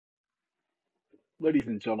Ladies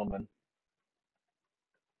and gentlemen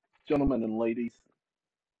and ladies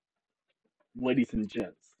and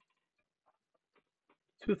gents,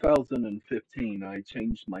 2015, I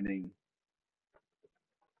changed my name.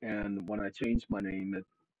 And when I changed my name, it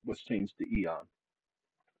was changed to EeoN.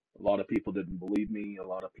 A lot of people didn't believe me. A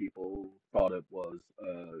lot of people thought it was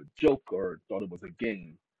a joke or thought it was a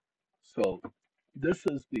game. So, this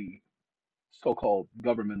is the so called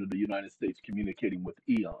government of the United States communicating with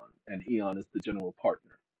EeoN, and EeoN is the general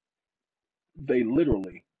partner. They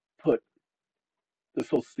literally put the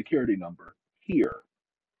Social Security number here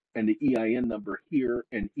and the EIN number here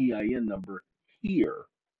and EIN number here.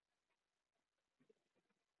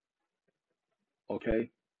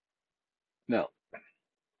 Okay. Now,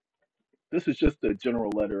 this is just a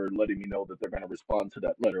general letter letting me know that they're going to respond to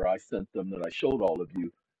that letter I sent them that I showed all of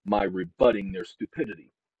you, my rebutting their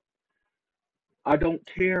stupidity. I don't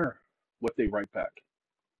care what they write back.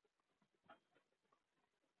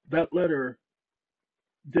 That letter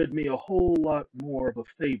did me a whole lot more of a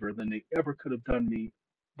favor than they ever could have done me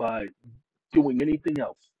by doing anything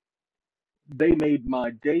else. They made my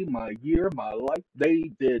day, my year, my life. They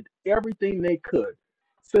did everything they could.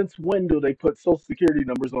 Since when do they put social security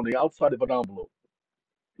numbers on the outside of an envelope?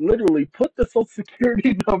 Literally put the social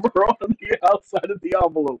security number on the outside of the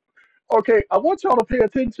envelope. Okay, I want y'all to pay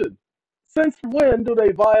attention. Since when do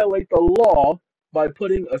they violate the law by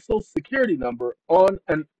putting a social security number on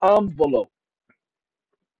an envelope?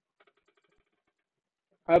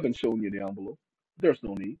 I haven't shown you the envelope. There's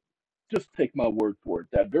no need. Just take my word for it.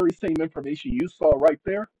 That very same information you saw right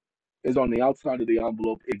there is on the outside of the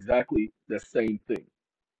envelope, exactly the same thing.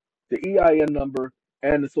 The EIN number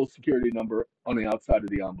and the social security number on the outside of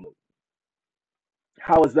the envelope.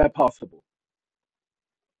 How is that possible?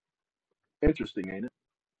 Interesting, ain't it?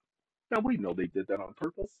 Now we know they did that on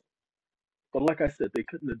purpose, but like I said, they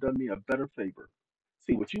couldn't have done me a better favor.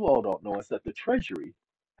 See, what you all don't know is that the Treasury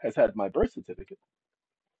has had my birth certificate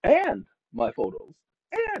and my photos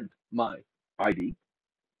and my ID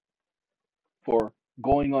for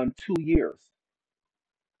going on 2 years.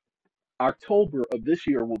 October of this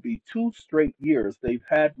year will be 2 straight years they've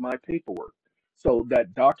had my paperwork. So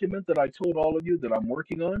that document that I told all of you that I'm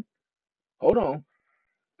working on, hold on,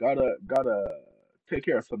 gotta take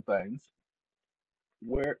care of some things.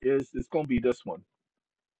 Where is it's gonna be this one?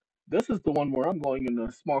 This is the one where I'm going in the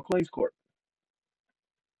small claims court.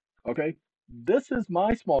 Okay, this is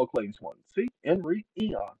my small claims one. See, Henry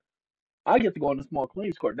Eon. I get to go in the small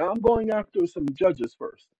claims court. Now I'm going after some judges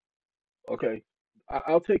first. Okay,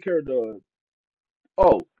 I'll take care of the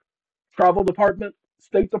oh travel department,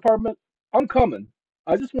 state department. I'm coming.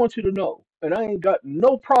 I just want you to know, and I ain't got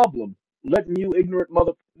no problem letting you ignorant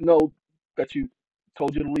mother know that you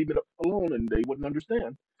told you to leave it alone and they wouldn't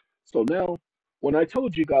understand. So now, when I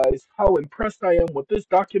told you guys how impressed I am with this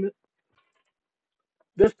document.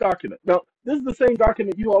 Now, this is the same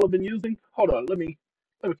document you all have been using. Hold on, let me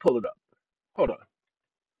pull it up. Hold on.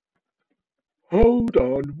 Hold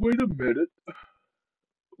on, wait a minute.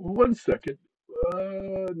 1 second.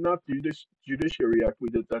 Not Judiciary Act. We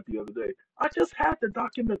did that the other day. I just had the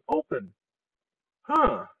document open.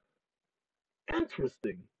 Huh.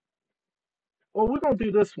 Interesting. Well, we're gonna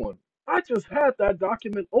do this one. I just had that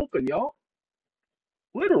document open, y'all.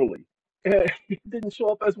 Literally. And it didn't show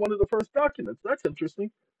up as one of the first documents. That's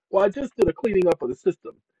interesting. Well, I just did a cleaning up of the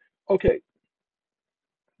system. Okay,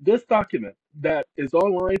 this document that is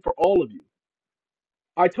online for all of you,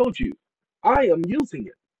 I told you, I am using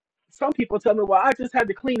it. Some people tell me, well, I just had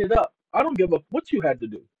to clean it up. I don't give a what you had to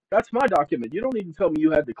do. That's my document. You don't even tell me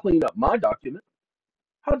you had to clean up my document.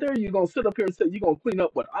 How dare you gonna sit up here and say you're gonna clean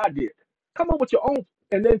up what I did? Come up with your own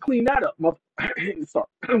and then clean that up. Sorry.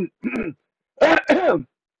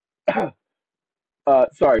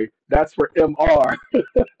 Sorry, that's for MR.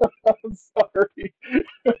 I'm sorry.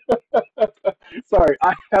 Sorry,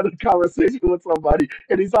 I had a conversation with somebody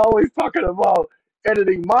and he's always talking about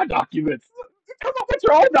editing my documents. Come up with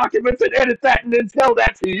your own documents and edit that and then tell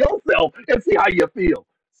that to yourself and see how you feel.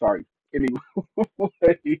 Sorry. Anyway,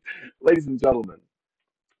 ladies and gentlemen,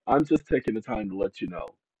 I'm just taking the time to let you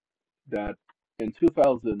know that in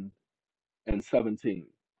 2017,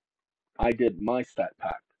 I did my stat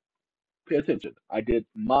pack. Pay attention. I did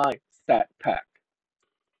my stat pack.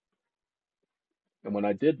 And when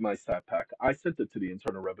I did my stat pack, I sent it to the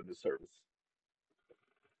Internal Revenue Service.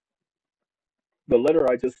 The letter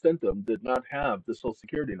I just sent them did not have the Social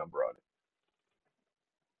Security number on it.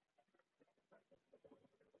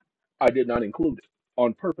 I did not include it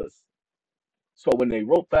on purpose. So when they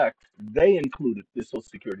wrote back, they included the Social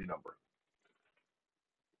Security number.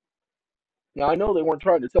 Now I know they weren't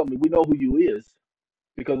trying to tell me we know who you is.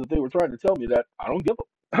 Because if they were trying to tell me that, I don't give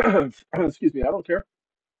a excuse me, I don't care.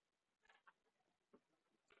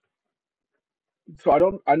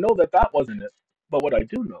 So I know that that wasn't it. But what I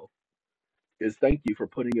do know is thank you for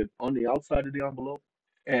putting it on the outside of the envelope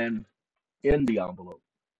and in the envelope.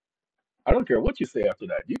 I don't care what you say after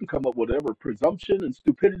that. You can come up with whatever presumption and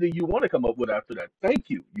stupidity you want to come up with after that. Thank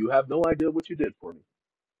you. You have no idea what you did for me.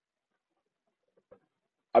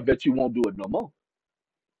 I bet you won't do it no more.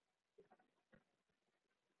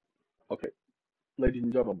 Okay, ladies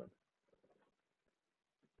and gentlemen,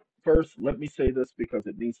 first, let me say this because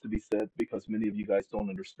it needs to be said because many of you guys don't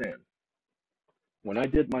understand. When I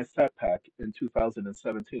did my SAT pack in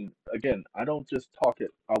 2017, again, I don't just talk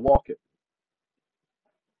it, I walk it.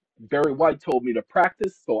 Barry White told me to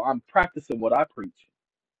practice, so I'm practicing what I preach.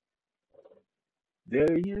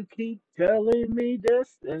 There you keep telling me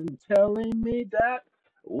this and telling me that.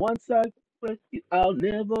 Once I quit you, I'll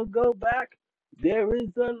never go back. There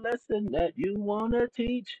is a lesson that you wanna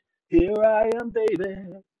teach. Here I am, baby.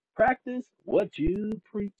 Practice what you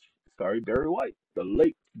preach. Sorry, Barry White, the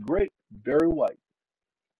late great Barry White.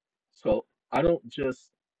 So I don't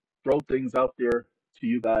just throw things out there to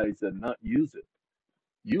you guys and not use it.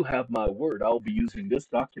 You have my word. I'll be using this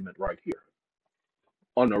document right here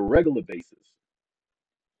on a regular basis.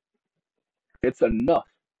 It's enough.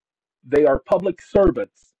 They are public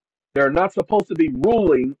servants. They're not supposed to be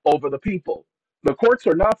ruling over the people. The courts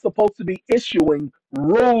are not supposed to be issuing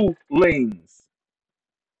rulings.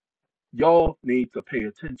 Y'all need to pay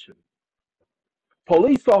attention.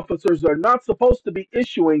 Police officers are not supposed to be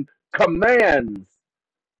issuing commands.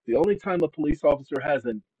 The only time a police officer has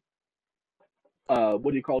an what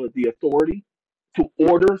do you call it, the authority to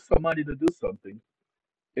order somebody to do something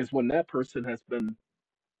is when that person has been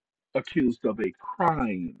accused of a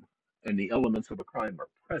crime and the elements of a crime are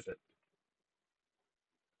present.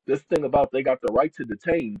 This thing about they got the right to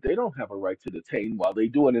detain, they don't have a right to detain while they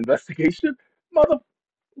do an investigation. Mother,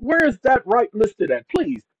 where is that right listed at?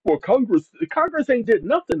 Please. Well, Congress ain't did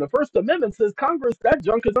nothing. The First Amendment says Congress, that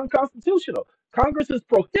junk is unconstitutional. Congress is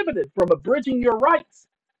prohibited from abridging your rights.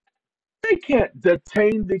 They can't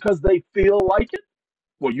detain because they feel like it.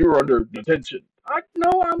 Well, you're under detention.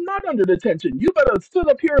 No, I'm not under detention. You better sit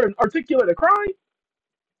up here and articulate a crime.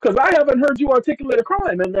 Because I haven't heard you articulate a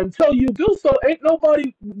crime. And until you do so, ain't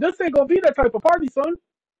nobody, this ain't going to be that type of party, son.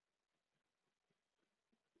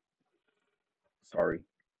 Sorry.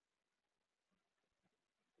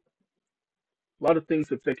 A lot of things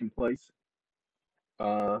have taken place.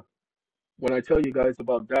 Uh, when I tell you guys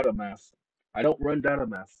about data mass, I don't run data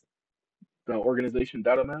mass. The organization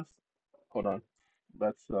data mass. Hold on.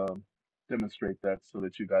 Let's demonstrate that so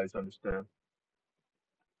that you guys understand.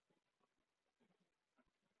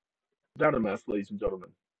 Data mass, ladies and gentlemen.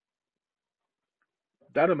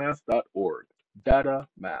 Datamass.org.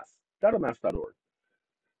 Datamass.org.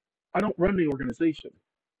 I don't run the organization.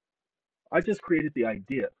 I just created the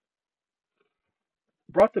idea,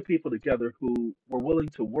 brought the people together who were willing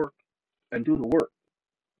to work and do the work.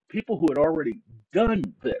 People who had already done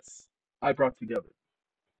this, I brought together.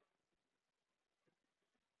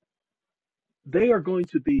 They are going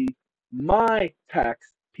to be my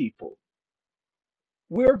tax people.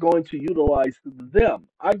 We're going to utilize them.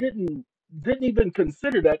 I didn't even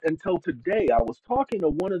consider that until today. I was talking to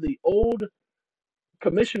one of the old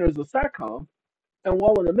commissioners of SATCOM, and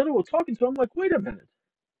while in the middle of talking to him, I'm like, wait a minute.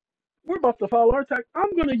 We're about to file our tax.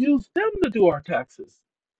 I'm going to use them to do our taxes.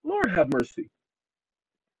 Lord have mercy.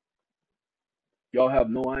 Y'all have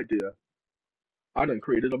no idea. I done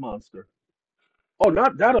created a monster. Oh,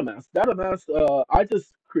 not Datamass. Datamass, I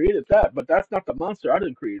just created that, but that's not the monster I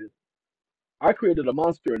didn't create it. I created a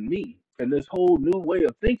monster in me and this whole new way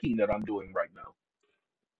of thinking that I'm doing right now.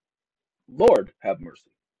 Lord have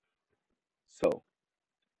mercy. So,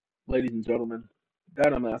 ladies and gentlemen,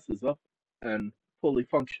 Datamass is up and fully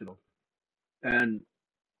functional. And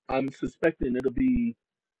I'm suspecting it'll be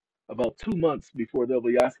about 2 months before they'll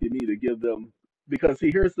be asking me to give them. Because,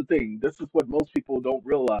 see, here's the thing, this is what most people don't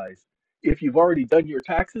realize. If you've already done your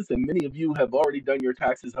taxes, and many of you have already done your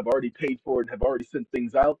taxes, have already paid for it, have already sent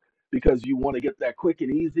things out because you want to get that quick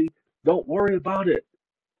and easy, don't worry about it.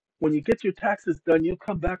 When you get your taxes done, you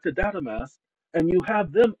come back to Datamass and you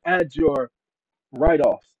have them add your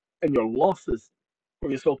write-offs and your losses for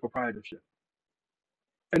your sole proprietorship.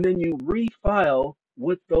 And then you refile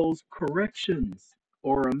with those corrections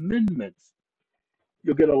or amendments.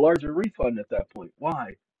 You'll get a larger refund at that point.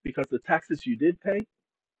 Why? Because the taxes you did pay,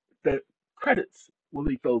 the credits will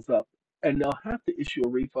eat those up. And they'll have to issue a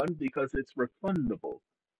refund because it's refundable.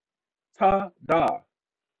 Ta-da.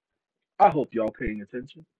 I hope y'all paying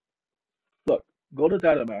attention. Look, go to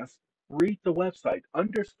Datamass. Read the website.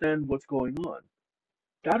 Understand what's going on.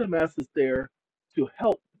 Data Mass is there to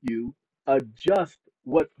help you adjust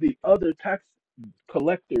what the other tax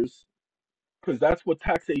collectors, because that's what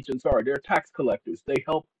tax agents are. They're tax collectors. They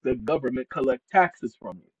help the government collect taxes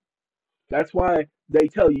from you. That's why they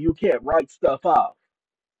tell you you can't write stuff off.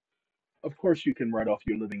 Of course, you can write off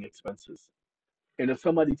your living expenses. And if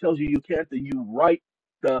somebody tells you you can't, then you write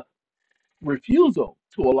the refusal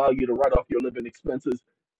to allow you to write off your living expenses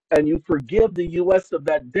and you forgive the U.S. of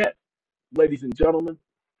that debt. Ladies and gentlemen,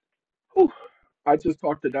 whew, I just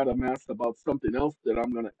talked to Data Mass about something else that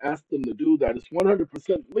I'm going to ask them to do that is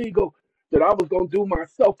 100% legal that I was going to do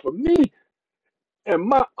myself for me and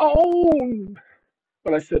my own.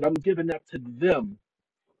 But I said, I'm giving that to them.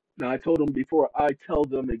 Now, I told them before I tell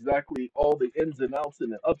them exactly all the ins and outs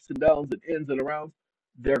and the ups and downs and ins and arounds,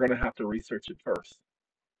 they're going to have to research it first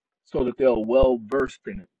so that they're well versed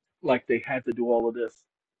in it, like they had to do all of this.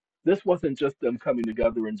 This wasn't just them coming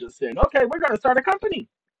together and just saying, okay, we're going to start a company.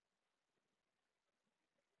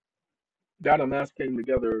 Data Mass came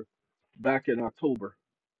together back in October,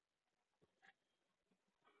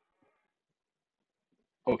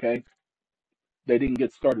 okay? They didn't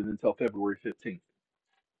get started until February 15th.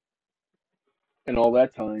 And all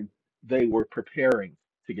that time, they were preparing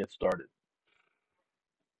to get started.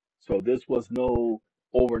 So this was no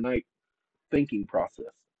overnight thinking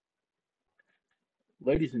process.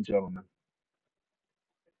 Ladies and gentlemen,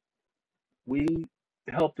 we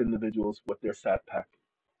helped individuals with their SAT pack.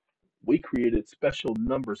 We created special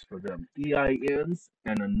numbers for them, EINs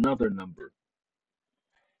and another number.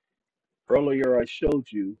 Earlier, I showed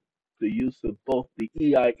you the use of both the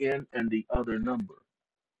EIN and the other number.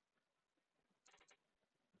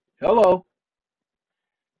 Hello.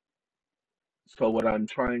 So what I'm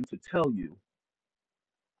trying to tell you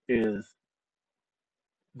is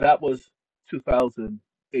that was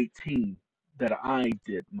 2018 that I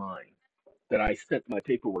did mine, that I sent my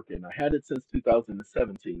paperwork in. I had it since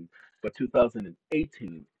 2017, but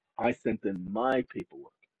 2018, I sent in my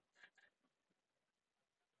paperwork.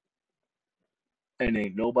 And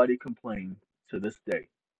ain't nobody complained to this day.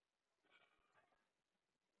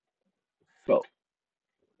 So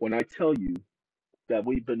when I tell you that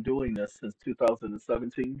we've been doing this since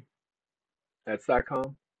 2017 at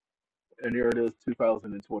SATCOM, and here it is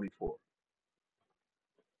 2024.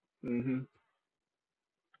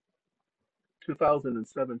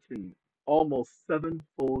 2017, almost 7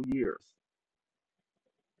 full years.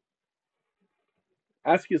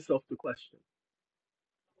 Ask yourself the question,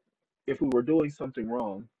 if we were doing something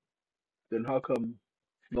wrong, then how come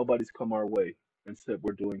nobody's come our way and said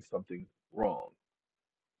we're doing something wrong?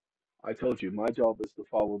 I told you my job is to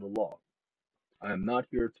follow the law. I am not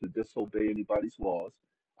here to disobey anybody's laws.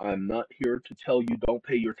 I'm not here to tell you don't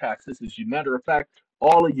pay your taxes. As a matter of fact,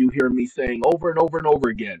 all of you hear me saying over and over and over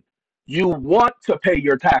again, you want to pay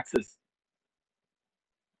your taxes.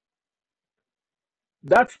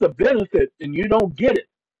 That's the benefit, and you don't get it.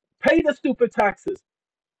 Pay the stupid taxes,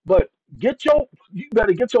 but you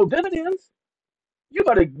better get your dividends. You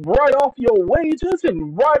better write off your wages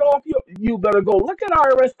and you better go look at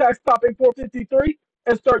IRS tax topic 453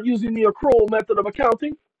 and start using the accrual method of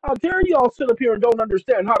accounting. How dare y'all sit up here and don't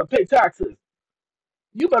understand how to pay taxes?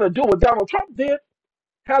 You better do what Donald Trump did.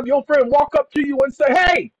 Have your friend walk up to you and say,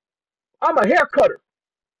 hey, I'm a hair cutter.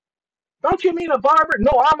 Don't you mean a barber?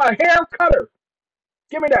 No, I'm a hair cutter.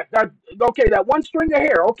 Give me that okay, that one string of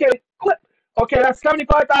hair. Okay, clip. Okay, that's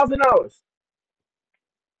 $75,000.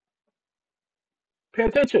 Pay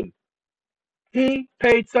attention. He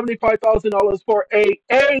paid $75,000 for a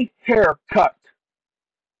haircut.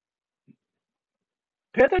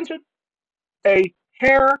 Pay attention. A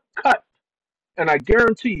haircut. And I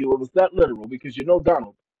guarantee you it was that literal because you know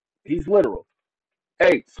Donald. He's literal.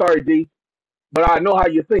 Hey, sorry, D, but I know how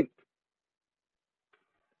you think.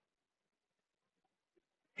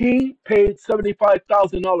 He paid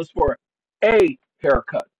 $75,000 for a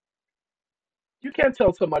haircut. You can't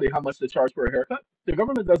tell somebody how much to charge for a haircut. The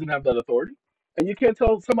government doesn't have that authority. And you can't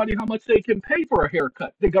tell somebody how much they can pay for a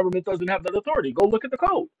haircut. The government doesn't have that authority. Go look at the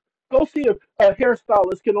code. Go see if a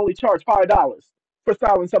hairstylist can only charge $5 for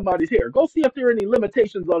styling somebody's hair. Go see if there are any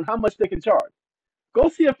limitations on how much they can charge. Go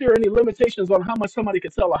see if there are any limitations on how much somebody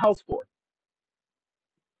can sell a house for.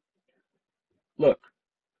 Look,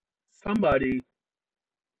 somebody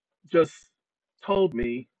just told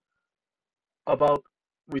me about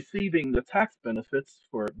receiving the tax benefits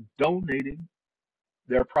for donating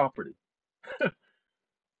their property.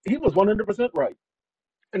 He was 100% right.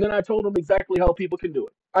 And then I told him exactly how people can do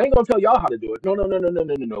it. I ain't gonna tell y'all how to do it. No, no, no, no, no,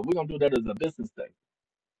 no, no, no. We're gonna do that as a business thing.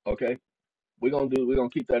 Okay? We're gonna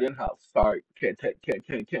keep that in house. Sorry, can't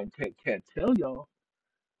tell y'all.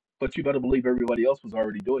 But you better believe everybody else was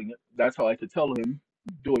already doing it. That's how I could tell him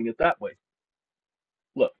doing it that way.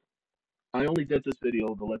 Look, I only did this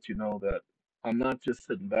video to let you know that I'm not just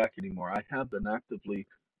sitting back anymore. I have been actively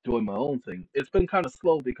doing my own thing. It's been kind of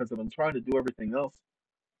slow because I've been trying to do everything else.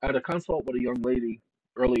 I had a consult with a young lady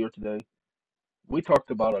earlier today. We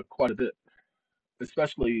talked about it quite a bit,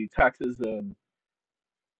 especially taxes and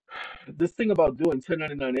this thing about doing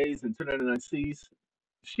 1099As and 1099Cs.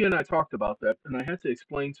 She and I talked about that, and I had to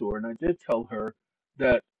explain to her, and I did tell her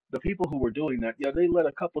that the people who were doing that, yeah, they let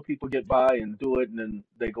a couple of people get by and do it, and then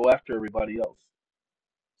they go after everybody else.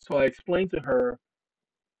 So I explained to her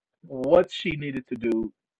what she needed to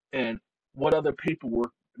do and what other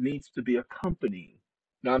paperwork needs to be accompanying.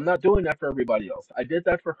 Now, I'm not doing that for everybody else. I did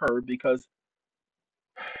that for her because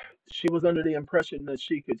she was under the impression that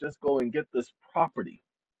she could just go and get this property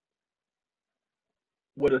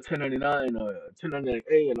with a 1099,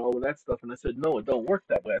 1099A, and all of that stuff. And I said, no, it don't work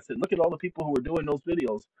that way. I said, look at all the people who are doing those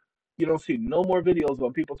videos. You don't see no more videos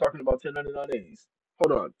on people talking about 1099As.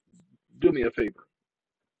 Hold on. Do me a favor.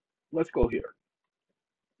 Let's go here.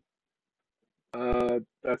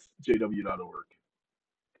 That's jw.org.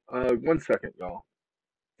 1 second, y'all.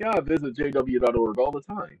 Yeah, I visit jw.org all the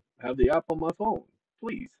time. I have the app on my phone.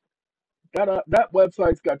 Please. That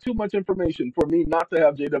website's got too much information for me not to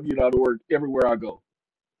have jw.org everywhere I go.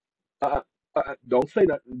 Uh, don't say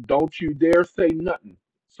nothing. Don't you dare say nothing.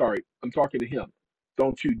 Sorry, I'm talking to him.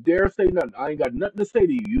 Don't you dare say nothing. I ain't got nothing to say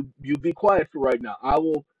to you. You be quiet for right now. I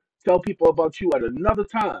will tell people about you at another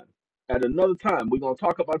time. At another time. We're gonna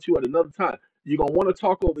talk about you at another time. You're gonna want to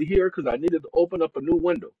talk over here because I needed to open up a new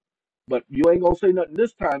window. But you ain't gonna say nothing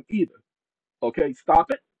this time either. Okay, stop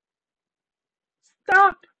it.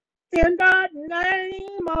 Stop in the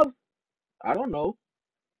name of I don't know.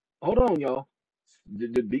 Hold on, y'all.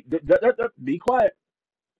 Be quiet.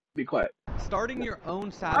 Be quiet. Starting your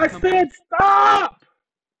own SaaS I company. said stop!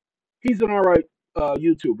 He's an alright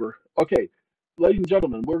YouTuber. Okay, ladies and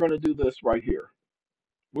gentlemen, we're going to do this right here.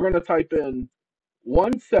 We're going to type in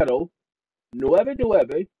one settle, nueve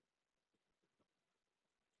nueve,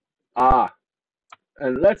 ah,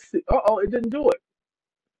 and let's see. Uh-oh, it didn't do it.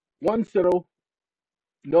 One settle,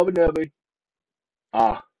 nueve nueve,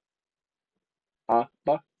 ah, ba,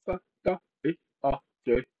 sa, da,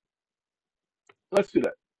 okay. Let's do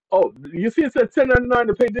that. Oh, you see it said 1099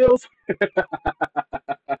 to pay bills?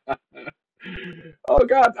 Oh,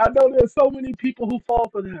 God, I know there's so many people who fall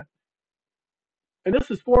for that. And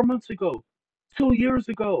this is 4 months ago, 2 years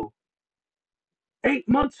ago, 8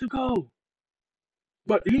 months ago.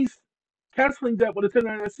 But he's canceling that with a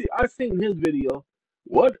 1099. See, I've seen his video.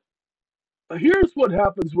 What? Here's what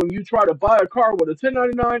happens when you try to buy a car with a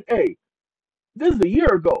 1099A. This is a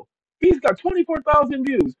year ago. He's got 24,000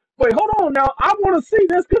 views. Wait, hold on now. I want to see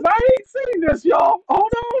this because I ain't seen this, y'all.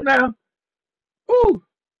 Hold on now. Ooh,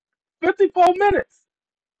 54 minutes.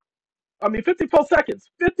 I mean, 54 seconds.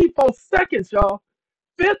 54 seconds, y'all.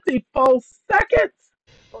 54 seconds.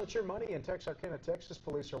 Well, it's your money. In Texarkana, Texas,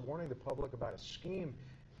 police are warning the public about a scheme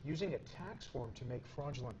using a tax form to make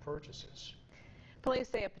fraudulent purchases. Police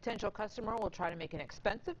say a potential customer will try to make an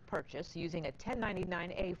expensive purchase using a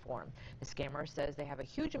 1099A form. The scammer says they have a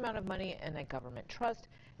huge amount of money in a government trust,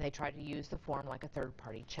 and they try to use the form like a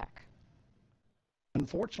third-party check.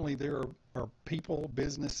 Unfortunately, there are people,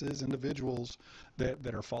 businesses, individuals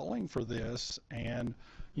that are falling for this, and,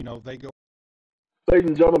 you know, they go. Ladies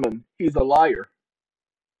and gentlemen, he's a liar.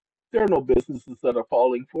 There are no businesses that are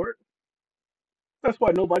falling for it. That's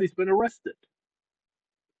why nobody's been arrested.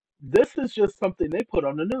 This is just something they put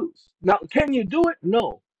on the news. Now, can you do it?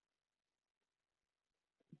 No.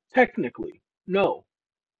 Technically, no.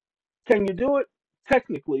 Can you do it?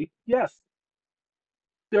 Technically, yes.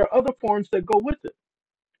 There are other forms that go with it.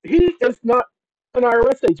 He is not an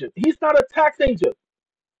IRS agent. He's not a tax agent.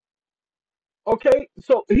 Okay?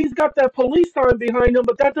 So he's got that police sign behind him,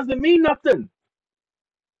 but that doesn't mean nothing.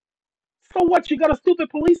 So what? You got a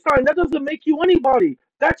stupid police sign. That doesn't make you anybody.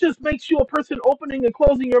 That just makes you a person opening and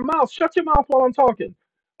closing your mouth. Shut your mouth while I'm talking.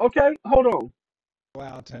 Okay? Hold on.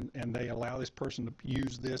 Out and they allow this person to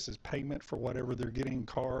use this as payment for whatever they're getting,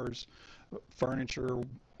 cars, furniture,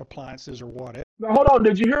 appliances, or whatever. Now, hold on.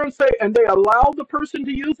 Did you hear him say, and they allow the person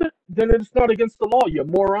to use it? Then it's not against the law, you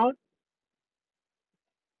moron.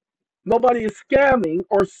 Nobody is scamming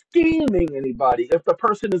or scheming anybody if the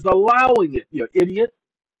person is allowing it, you idiot.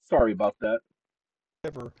 Sorry about that.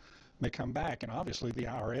 Ever may come back, and obviously the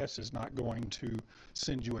IRS is not going to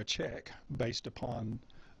send you a check based upon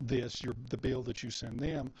this, the bill that you send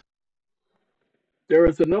them. There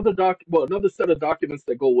is another set of documents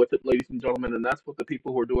that go with it, ladies and gentlemen, and that's what the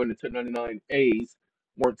people who are doing the 1099As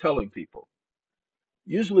weren't telling people.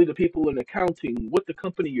 Usually, the people in accounting with the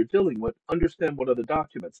company you're dealing with understand what are the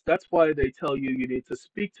documents. That's why they tell you you need to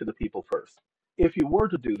speak to the people first. If you were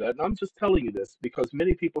to do that, and I'm just telling you this because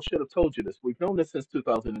many people should have told you this. We've known this since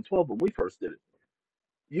 2012 when we first did it.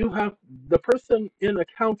 You have the person in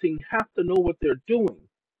accounting have to know what they're doing.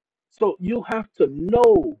 So you have to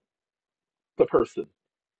know the person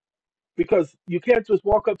because you can't just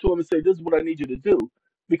walk up to them and say, "This is what I need you to do,"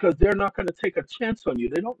 because they're not going to take a chance on you.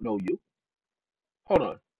 They don't know you. Hold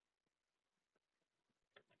on,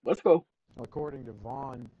 let's go. According to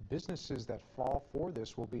Vaughn, businesses that fall for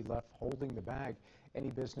this will be left holding the bag.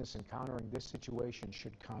 Any business encountering this situation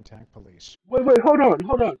should contact police. Wait, hold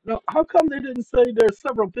on. Now, how come they didn't say there's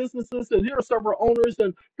several businesses and here are several owners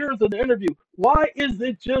and here's an interview? Why is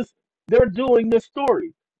it just they're doing this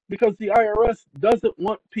story? Because the IRS doesn't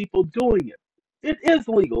want people doing it. It is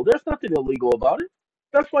legal. There's nothing illegal about it.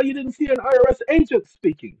 That's why you didn't see an IRS agent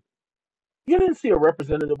speaking. You didn't see a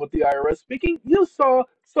representative with the IRS speaking. You saw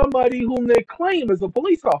somebody whom they claim is a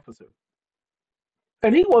police officer.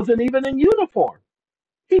 And he wasn't even in uniform.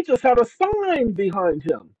 He just had a sign behind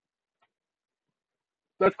him.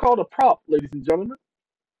 That's called a prop, ladies and gentlemen.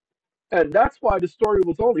 And that's why the story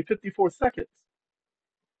was only 54 seconds.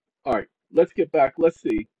 All right, let's get back. Let's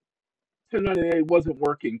see. 1098 wasn't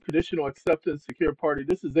working. Conditional acceptance, secure party.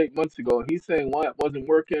 This is 8 months ago. He's saying why it wasn't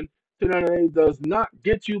working. 1098 does not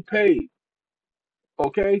get you paid.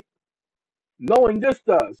 Okay? Knowing this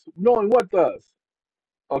does. Knowing what does.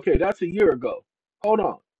 Okay, that's a year ago. Hold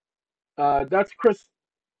on. That's Chris.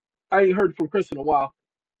 I ain't heard from Chris in a while.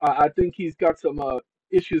 I think he's got some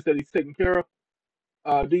issues that he's taking care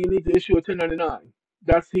of. Do you need to issue a 1099?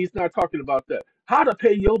 That's he's not talking about that. How to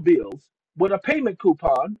pay your bills with a payment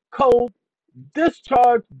coupon code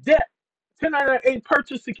discharge debt 1099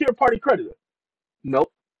 purchase secure party creditor.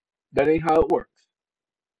 Nope, that ain't how it works.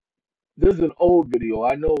 This is an old video.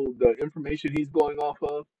 I know the information he's going off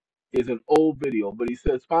of is an old video, but he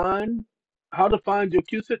says find how to find your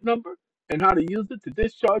QSIT number and how to use it to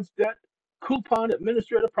discharge debt coupon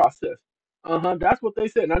administrative process. That's what they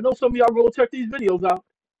said. And I know some of y'all go check these videos out,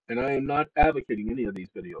 and I am not advocating any of these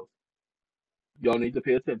videos. Y'all need to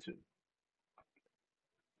pay attention.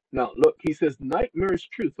 Now, look, he says nightmarish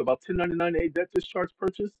truth about 1099A debt discharge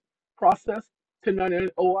purchase process, 1099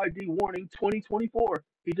 OID warning 2024.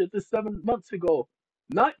 He did this 7 months ago.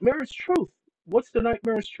 Nightmarish truth. What's the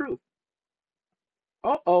nightmarish truth?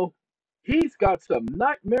 Uh-oh. He's got some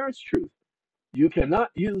nightmarish truth. You cannot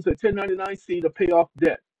use a 1099C to pay off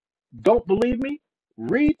debt. Don't believe me?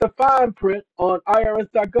 Read the fine print on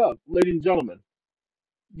irs.gov, ladies and gentlemen.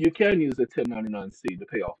 You can use a 1099C to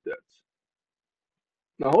pay off debts.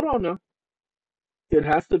 Now, hold on now. It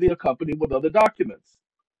has to be accompanied with other documents.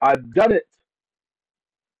 I've done it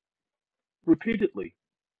repeatedly.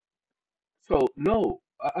 So, no,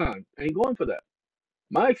 ain't going for that.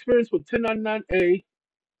 My experience with 1099A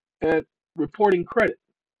and reporting credit,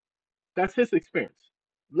 that's his experience.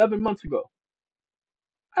 11 months ago.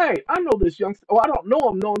 Hey, I know this youngster. Oh, I don't know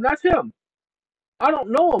him, no, that's him. I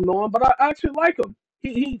don't know him, no, but I actually like him.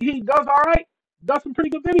 He does all right. Does some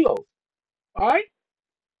pretty good videos. All right.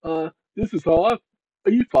 This is how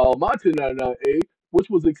you follow my 1099A, which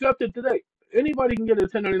was accepted today. Anybody can get a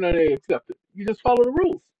 1099A accepted. You just follow the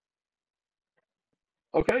rules.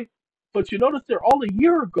 Okay. But you notice they're all a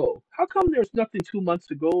year ago. How come there's nothing 2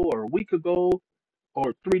 months ago or a week ago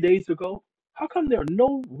or 3 days ago? How come there are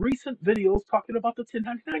no recent videos talking about the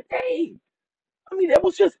 1099A? I mean, it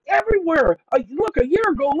was just everywhere. Look, a year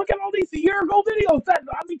ago, look at all these a year ago videos.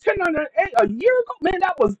 1099A, a year ago, man,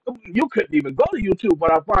 that was, you couldn't even go to YouTube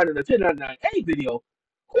without finding a 1099A video.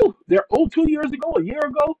 Whew, they're 2 years ago, a year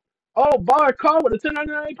ago. Oh, buy a car with a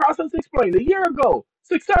 1099A process explained a year ago.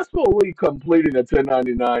 Successfully completing a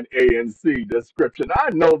 1099A and C description. I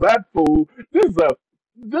know that fool. This is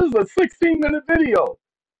a 16-minute video.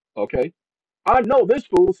 Okay. I know this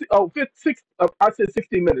fool. I said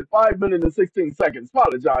 16 minutes, 5 minutes and 16 seconds.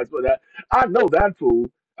 Apologize for that. I know that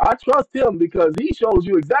fool. I trust him because he shows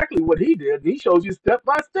you exactly what he did. He shows you step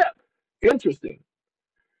by step. Interesting.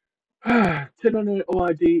 10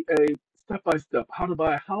 OID, a step by step. How to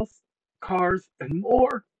buy a house, cars, and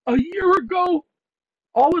more. A year ago.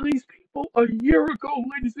 All of these people a year ago,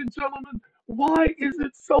 ladies and gentlemen. Why is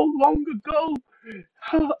it so long ago?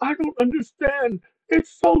 I don't understand. It's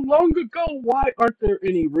so long ago. Why aren't there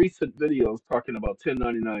any recent videos talking about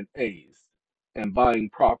 1099As and buying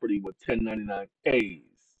property with 1099As?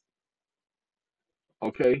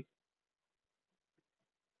 Okay,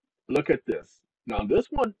 look at this. Now, this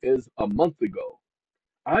one is a month ago.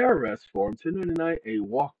 IRS Form 1099-A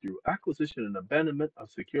walkthrough, acquisition and abandonment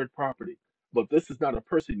of secured property. But this is not a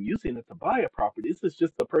person using it to buy a property. This is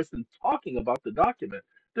just a person talking about the document.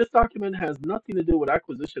 This document has nothing to do with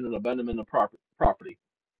acquisition and abandonment of property.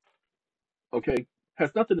 Okay?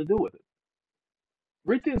 Has nothing to do with it.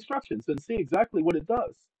 Read the instructions and see exactly what it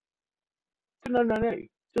does. 1099-A.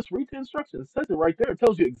 Just read the instructions. It says it right there. It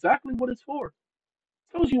tells you exactly what it's for.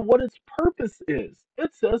 It tells you what its purpose is.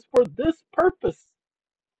 It says for this purpose.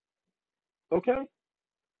 Okay?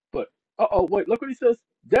 But wait, look what he says.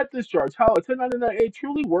 Debt discharge. How a 1099-A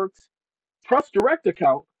truly works. Trust direct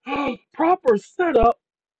account. Proper setup.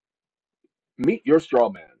 Meet your straw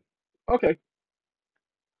man. Okay.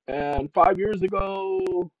 And 5 years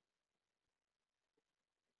ago,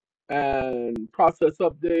 and process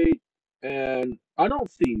update, and I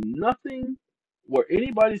don't see nothing where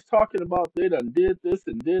anybody's talking about they done did this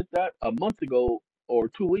and did that a month ago or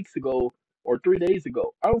 2 weeks ago or 3 days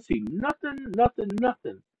ago. I don't see nothing, nothing,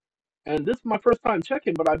 nothing. And this is my first time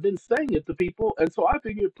checking, but I've been saying it to people, and so I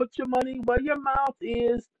figured put your money where your mouth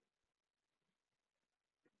is.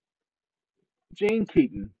 Jane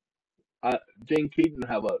Keaton. Jane Keaton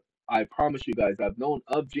have a. I promise you guys, I've known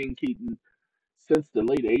of Jane Keaton since the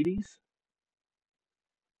late '80s.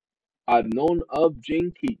 I've known of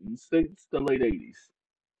Gene Keaton since the late '80s.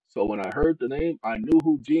 So when I heard the name, I knew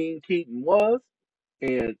who Gene Keaton was,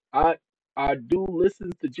 and I do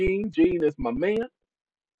listen to Gene. Gene is my man.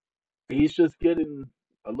 He's just getting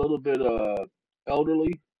a little bit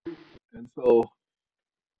elderly, and so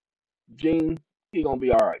Gene, he gonna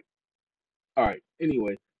be all right. All right.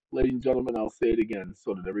 Anyway, ladies and gentlemen, I'll say it again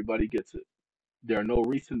so that everybody gets it. There are no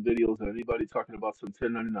recent videos of anybody talking about some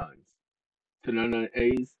 1099s,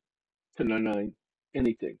 1099As, 1099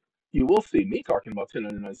 anything. You will see me talking about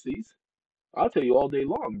 1099Cs. I'll tell you all day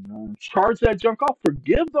long. Charge that junk off.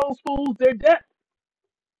 Forgive those fools their debt.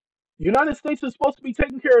 United States is supposed to be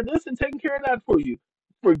taking care of this and taking care of that for you.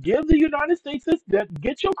 Forgive the United States this debt,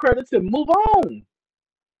 get your credits, and move on.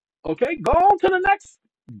 Okay, go on to the next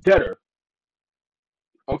debtor.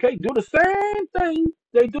 Okay, do the same thing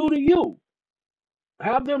they do to you.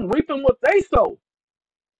 Have them reaping what they sow.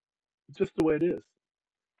 Just the way it is.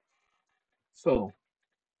 So,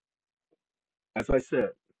 as I said,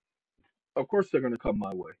 of course they're going to come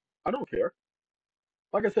my way. I don't care.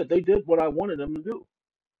 Like I said, they did what I wanted them to do.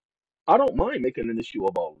 I don't mind making an issue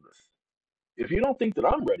of all of this. If you don't think that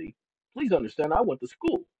I'm ready, please understand I went to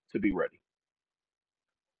school to be ready.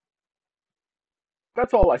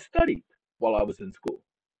 That's all I studied while I was in school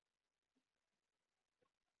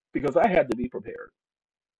because I had to be prepared.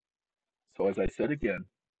 So, as I said again,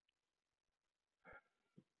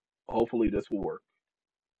 hopefully this will work.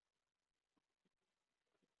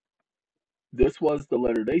 This was the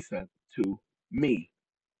letter they sent to me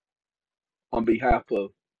on behalf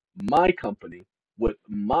of my company with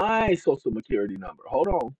my social security number. Hold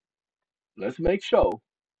on. Let's make sure.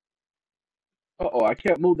 Uh-oh, I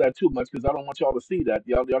can't move that too much because I don't want y'all to see that.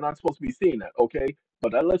 Y'all not supposed to be seeing that, okay?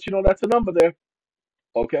 But that lets you know that's a number there,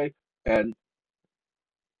 okay? And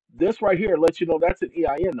this right here lets you know that's an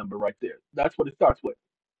EIN number right there. That's what it starts with.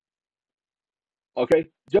 Okay?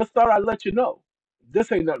 Just thought I'd let you know.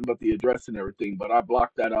 This ain't nothing but the address and everything, but I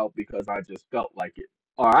blocked that out because I just felt like it.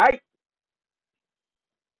 All right?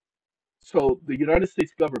 So the United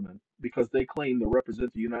States government, because they claim to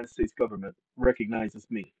represent the United States government, recognizes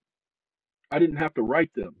me. I didn't have to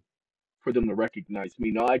write them for them to recognize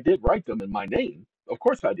me. Now, I did write them in my name. Of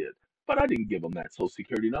course I did. But I didn't give them that social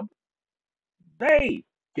security number. They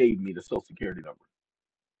gave me the social security number.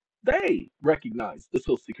 They recognized the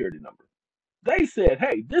social security number. They said,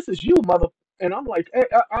 "Hey, this is you, mother." And I'm like, "Hey,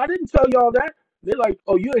 I didn't tell y'all that." They're like,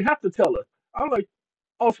 "Oh, you didn't have to tell us." I'm like,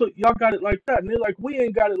 "Oh, so y'all got it like that?" And they're like, "We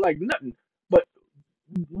ain't got it like nothing, but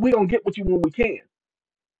we gonna get with you when we can."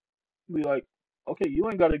 Be like, "Okay, you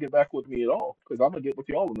ain't got to get back with me at all, because I'm gonna get with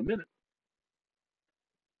y'all in a minute,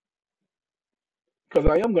 because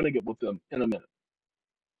I am gonna get with them in a minute,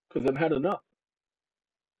 because I've had enough."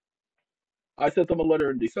 I sent them a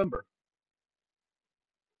letter in December,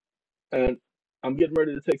 and I'm getting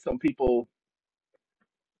ready to take some people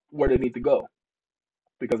where they need to go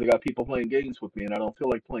because I got people playing games with me, and I don't feel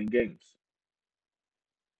like playing games.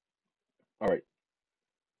 All right,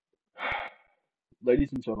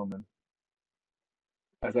 ladies and gentlemen,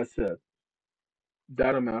 as I said,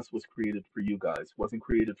 data mass was created for you guys, wasn't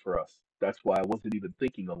created for us. That's why I wasn't even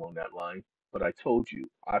thinking along that line. But I told you,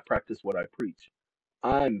 I practice what I preach.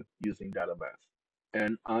 I'm using data mass,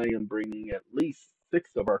 and I am bringing at least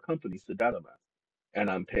six of our companies to data mass, and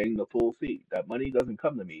I'm paying the full fee. That money doesn't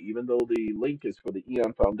come to me, even though the link is for the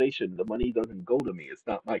EeoN Foundation. The money doesn't go to me. It's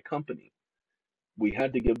not my company. We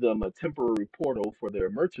had to give them a temporary portal for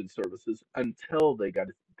their merchant services until they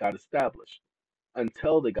got established,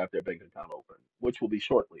 until they got their bank account open, which will be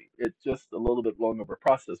shortly. It's just a little bit longer of a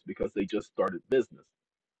process because they just started business.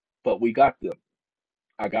 But we got them.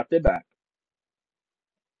 I got their back,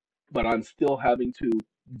 but I'm still having to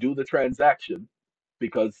do the transaction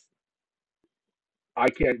because I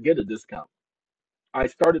can't get a discount. I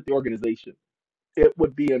started the organization. It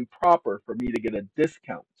would be improper for me to get a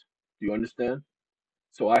discount. Do you understand?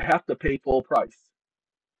 So I have to pay full price.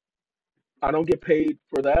 I don't get paid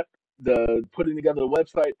for that. The putting together the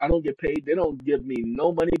website, I don't get paid. They don't give me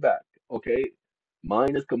no money back. Okay.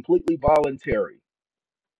 Mine is completely voluntary.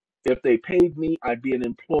 If they paid me, I'd be an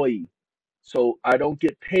employee. So I don't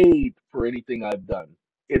get paid for anything I've done.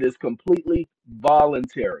 It is completely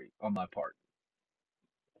voluntary on my part.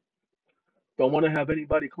 Don't want to have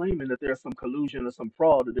anybody claiming that there's some collusion or some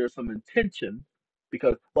fraud or there's some intention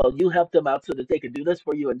because, well, you helped them out so that they could do this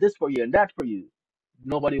for you and this for you and that for you.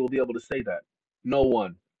 Nobody will be able to say that. No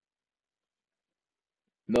one.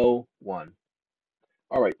 No one.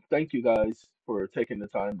 All right. Thank you guys for taking the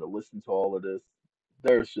time to listen to all of this.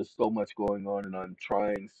 There's just so much going on, and I'm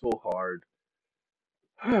trying so hard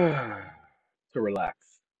to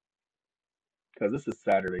relax because this is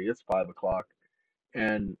Saturday. It's 5 o'clock,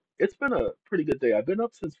 and it's been a pretty good day. I've been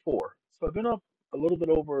up since 4, so I've been up a little bit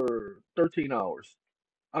over 13 hours.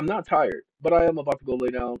 I'm not tired, but I am about to go lay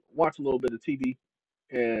down, watch a little bit of TV,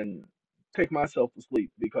 and take myself to sleep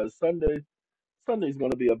because Sunday's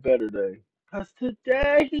gonna be a better day. 'Cause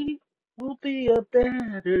today will be a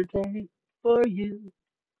better day for you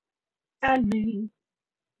and me.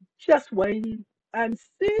 Just wait and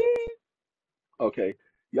see. Okay,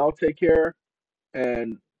 y'all take care,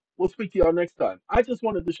 and we'll speak to y'all next time. I just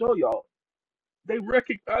wanted to show y'all they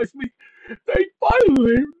recognized me. They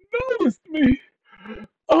finally noticed me.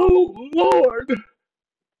 Oh Lord!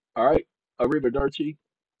 All right, arrivederci,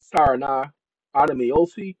 sayonara,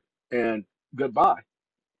 adamiosi, and goodbye.